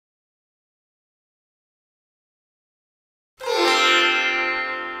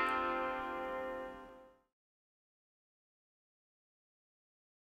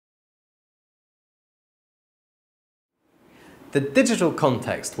The digital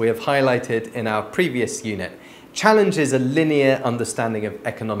context we have highlighted in our previous unit challenges a linear understanding of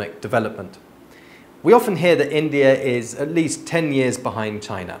economic development. We often hear that India is at least 10 years behind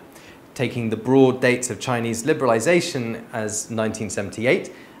China, taking the broad dates of Chinese liberalization as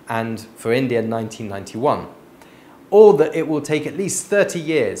 1978 and for India 1991, or that it will take at least 30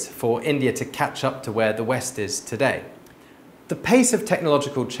 years for India to catch up to where the West is today. The pace of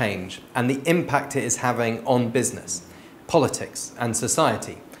technological change and the impact it is having on business, politics and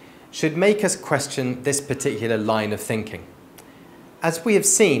society should make us question this particular line of thinking. As we have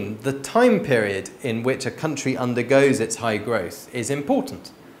seen, the time period in which a country undergoes its high growth is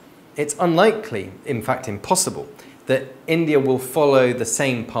important. It's unlikely, in fact impossible, that India will follow the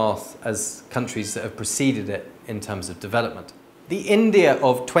same path as countries that have preceded it in terms of development. The India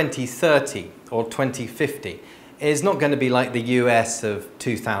of 2030 or 2050 is not going to be like the US of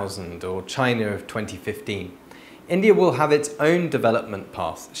 2000 or China of 2015. India will have its own development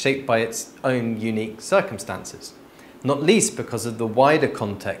path shaped by its own unique circumstances, not least because of the wider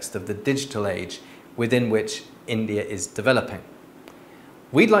context of the digital age within which India is developing.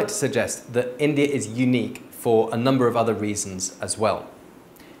 We'd like to suggest that India is unique for a number of other reasons as well.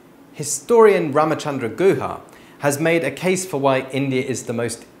 Historian Ramachandra Guha has made a case for why India is the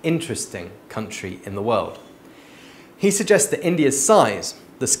most interesting country in the world. He suggests that India's size,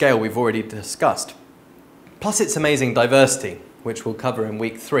 the scale we've already discussed, plus its amazing diversity, which we'll cover in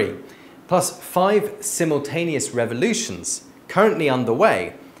week 3, plus 5 simultaneous revolutions currently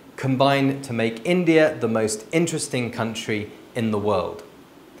underway, combine to make India the most interesting country in the world.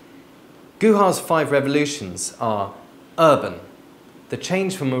 Guha's 5 revolutions are urban, the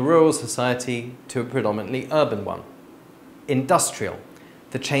change from a rural society to a predominantly urban one; industrial,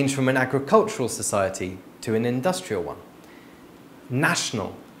 the change from an agricultural society to an industrial one;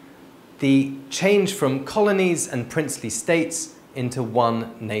 national, the change from colonies and princely states into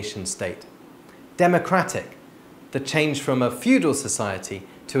one nation state; democratic, the change from a feudal society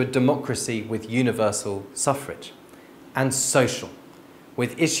to a democracy with universal suffrage; and social,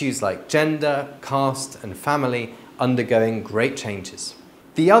 with issues like gender, caste and family undergoing great changes.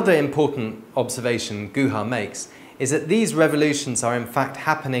 The other important observation Guha makes is that these revolutions are in fact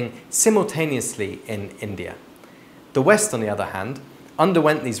happening simultaneously in India. The West, on the other hand,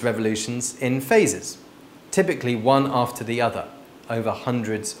 underwent these revolutions in phases, typically one after the other, over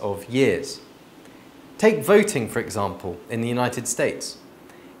hundreds of years. Take voting, for example, in the United States.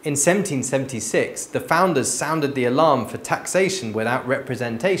 In 1776, the founders sounded the alarm for taxation without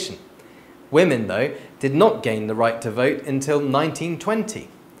representation. Women, though, did not gain the right to vote until 1920,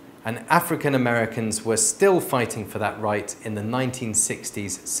 and African Americans were still fighting for that right in the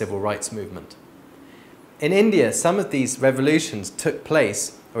 1960s civil rights movement. In India, some of these revolutions took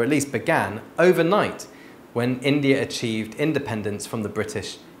place, or at least began, overnight when India achieved independence from the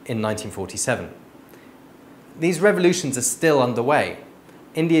British in 1947. These revolutions are still underway.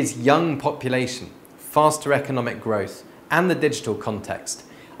 India's young population, faster economic growth, and the digital context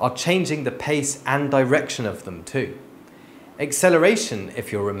are changing the pace and direction of them too. Acceleration,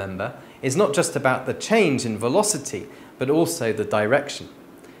 if you'll remember, is not just about the change in velocity, but also the direction.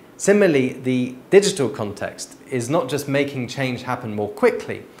 Similarly, the digital context is not just making change happen more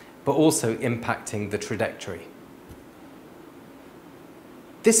quickly, but also impacting the trajectory.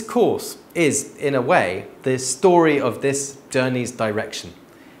 This course is, in a way, the story of this journey's direction,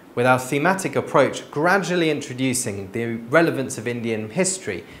 with our thematic approach gradually introducing the relevance of Indian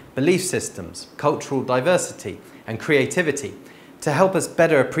history, belief systems, cultural diversity, and creativity to help us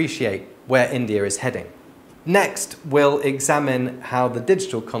better appreciate where India is heading. Next, we'll examine how the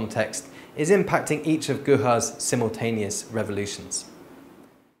digital context is impacting each of Guha's simultaneous revolutions.